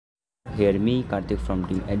Here me Karthik from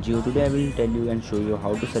team HGO. Today I will tell you and show you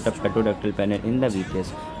how to set up Pterodactyl panel in the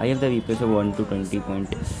VPS. I have the VPS of 1 to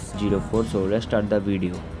 20.04, so let's start the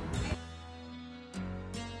video.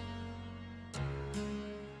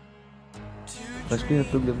 First you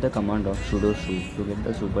have to give the command of sudo su to get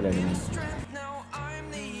the super admin.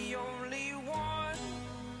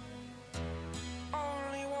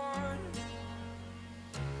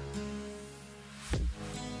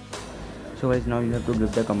 So guys, now you have to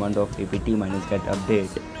give the command of apt-get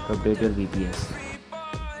update to update your VPS.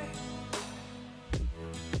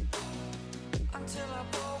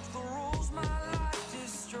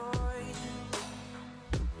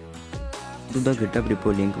 To the GitHub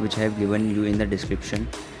repo link which I have given you in the description,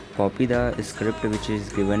 copy the script which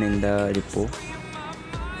is given in the repo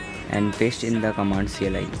and paste in the command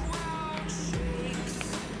CLI.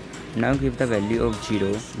 Now give the value of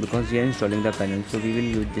 0 because we are installing the panel, so we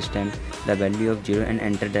will use this time the value of 0 and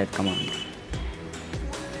enter that command.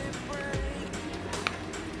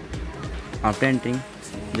 After entering,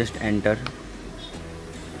 just enter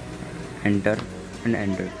and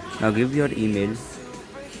enter. Now give your email,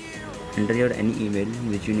 enter your any email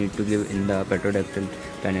which you need to give in the Pterodactyl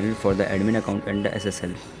panel for the admin account and the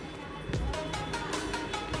SSL.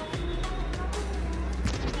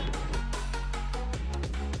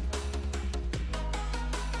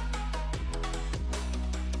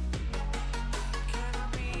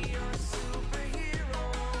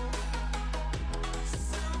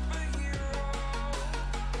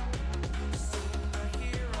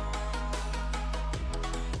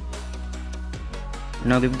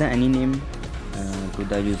 Now give the any name to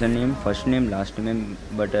the username, first name, last name,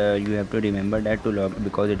 but you have to remember that to log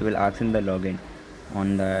because it will ask in the login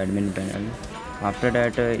on the admin panel. After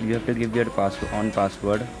that you have to give your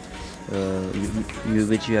password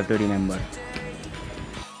which you have to remember.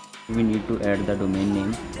 We need to add the domain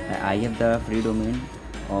name. I have the free domain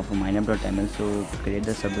of mynap.ml, so create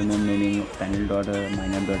the subdomain naming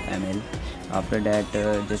panel.mynap.ml. After that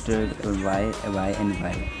just y and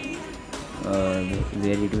y.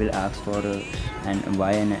 Where it will ask for and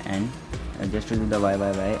y and n, just to do the y,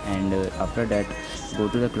 and after that go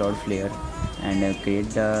to the Cloudflare and create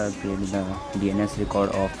the DNS record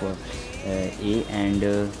of A and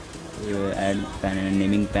add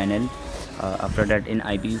naming panel. After that in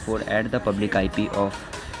IPv4 add the public IP of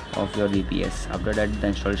your VPS. After that the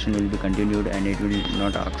installation will be continued and it will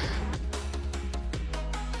not ask.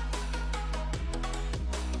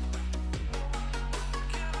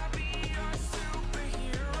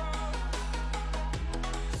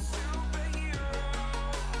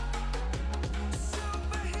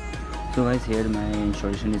 So guys, here my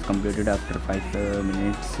installation is completed after 5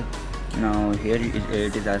 minutes. Now here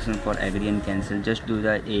it is asking for agree and cancel. Just do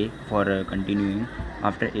the A for continuing.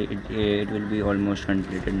 After A it will be almost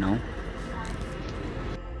completed now.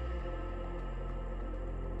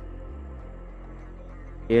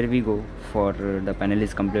 Here we go for the panel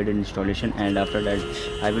is completed installation, and after that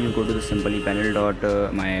I will go to the simply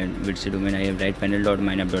panel.my which domain I have right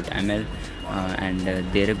panel.mynap.ml and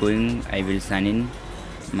there going I will sign in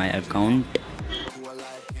my account.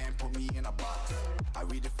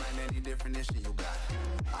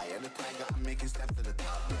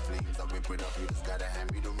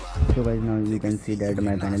 So guys, now you can see that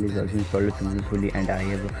my panel is also installed successfully and I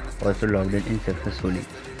have also logged in successfully.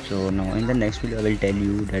 So now in the next video I will tell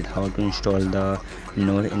you that how to install the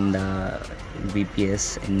node in the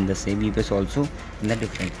VPS, in the same VPS also in the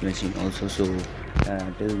different machine also. So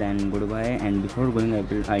till then, goodbye. And before going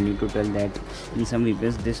I need to tell that in some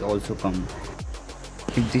VPS this also come.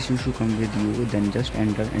 If this issue come with you, then just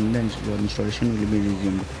enter and then your installation will be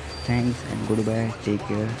resumed. Thanks and goodbye, take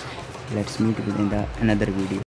care. Let's meet within the another video.